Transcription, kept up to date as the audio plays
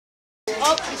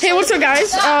Hey, what's up,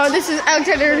 guys? This is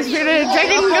Alexander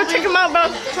Dragon. Go check him out. About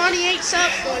 28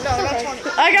 subs. No, not 20.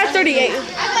 I got 38.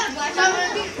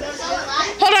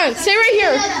 Hold on, stay right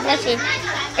here. Actually,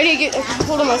 I need to get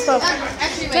hold of my stuff.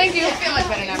 Thank you.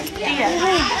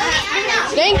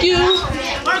 Thank you.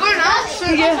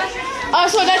 Yeah.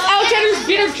 So that's Alexander's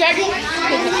Bearded Dragon.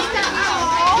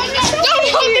 Don't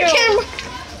hold the camera.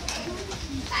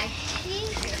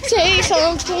 Say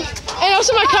something. And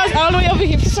also my car's all the way over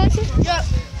here for something. Yep.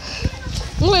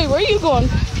 Wait, where are you going?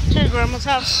 To your grandma's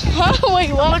house. Huh?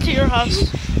 Wait, what? I went to your house.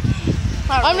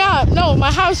 I'm not. No,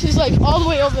 my house is like all the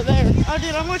way over there. Oh,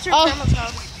 dude, I went to your grandma's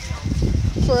house.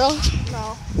 For real?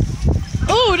 No.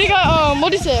 Oh, they got,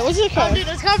 what is it? What's it called? Oh, dude,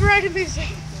 it's copyrighted music.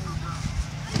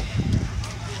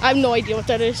 I have no idea what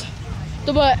that is.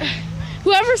 But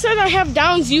whoever said I have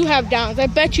downs, you have downs. I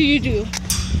bet you do.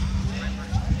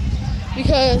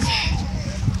 Because...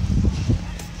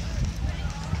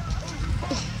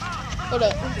 Hold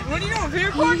up. What are you doing? Video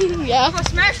recording? Yeah. I'm gonna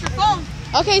smash your phone.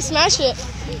 Okay, smash it.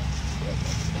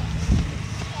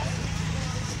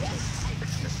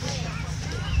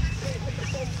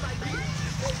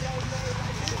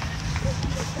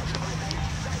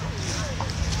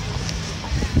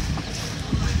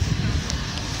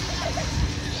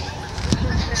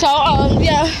 So,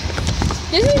 yeah.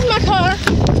 This is my car.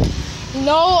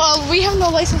 No, we have no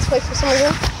license plate for some reason.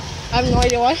 I have no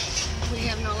idea why. We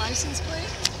have no license plate?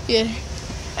 Yeah.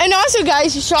 And also,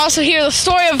 guys, you should also hear the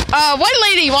story of one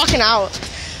lady walking out.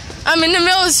 I'm in the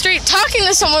middle of the street talking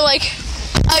to someone, like,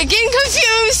 getting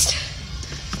confused.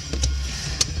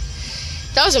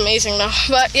 That was amazing, though.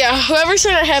 But, yeah, whoever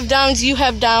said I have downs, you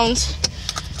have downs.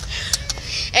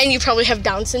 And you probably have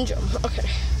Down syndrome. Okay.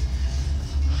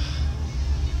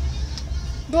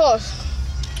 Boss.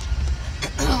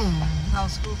 How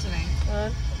was school today?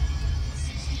 Good.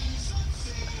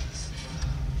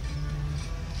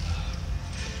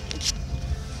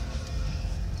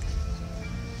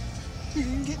 You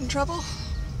didn't get in trouble?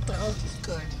 No.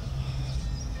 Good.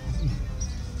 You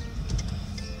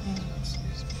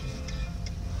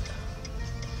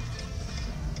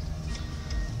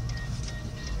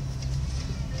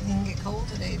didn't get cold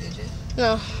today, did you?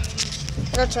 No.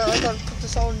 I gotta put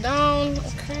this all down.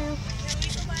 Okay.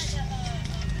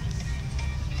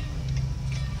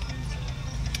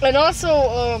 And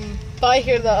also, by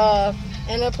here, the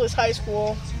Annapolis High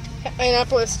School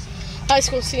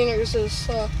seniors is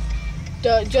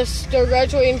they're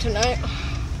graduating tonight.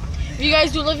 If you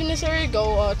guys do live in this area,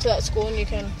 go to that school and you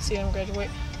can see them graduate.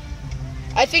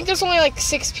 I think there's only like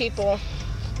 6 people.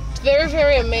 It's very,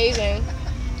 very amazing.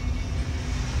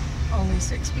 Only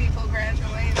 6 people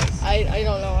graduated. I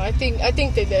don't know. I think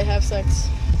they did have 6.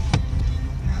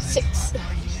 6.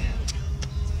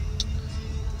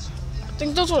 I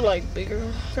think those were like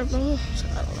bigger. I don't know.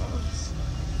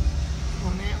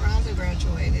 When Aunt Rhonda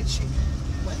graduated, she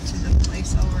went to the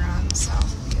place over on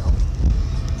Southfield.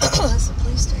 That's the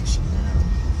police station now.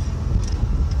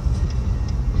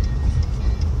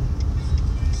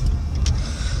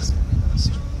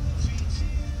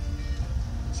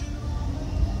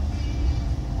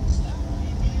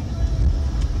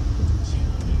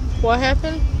 What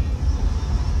happened?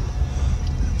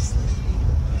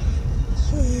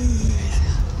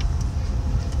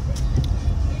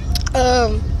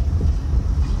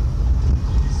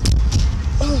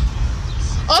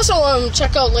 Also,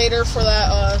 check out later for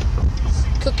that,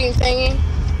 cooking thingy.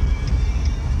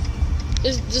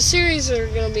 The series are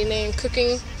gonna be named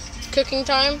Cooking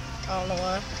Time. I don't know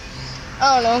why.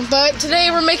 I don't know. But today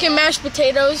we're making mashed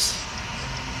potatoes.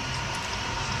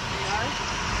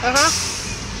 And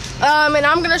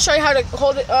I'm gonna show you how to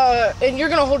hold it, and you're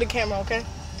gonna hold the camera, okay?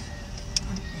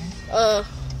 So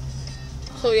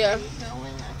yeah.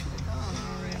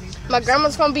 My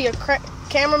grandma's gonna be a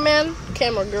cameraman,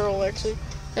 camera girl actually,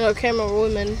 and a camera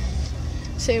woman.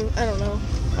 Same, I don't know.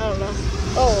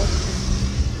 Oh.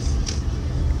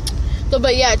 So,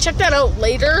 but yeah, check that out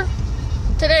later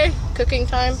today. Cooking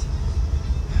Time.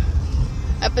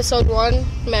 Episode 1,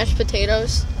 mashed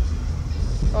potatoes.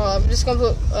 I'm just gonna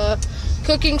put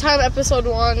Cooking Time Episode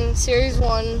 1, Series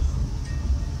 1.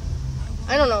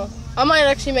 I don't know. I might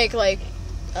actually make like,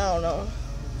 I don't know,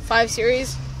 5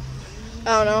 series.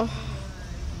 I don't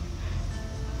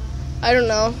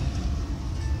know.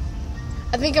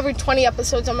 I think every 20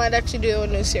 episodes I might actually do a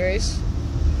new series.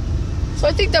 So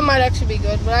I think that might actually be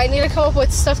good. But I need to come up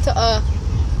with stuff to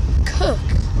cook.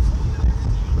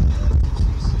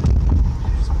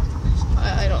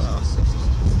 I don't know.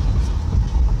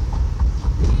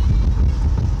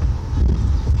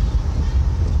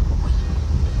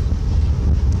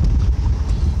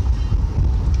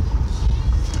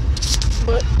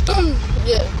 But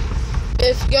Yeah.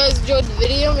 If you guys enjoyed the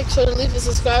video, make sure to leave a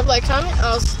subscribe, like, comment.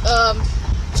 I'll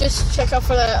just check out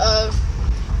for that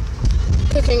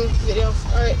cooking video.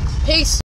 Alright, peace.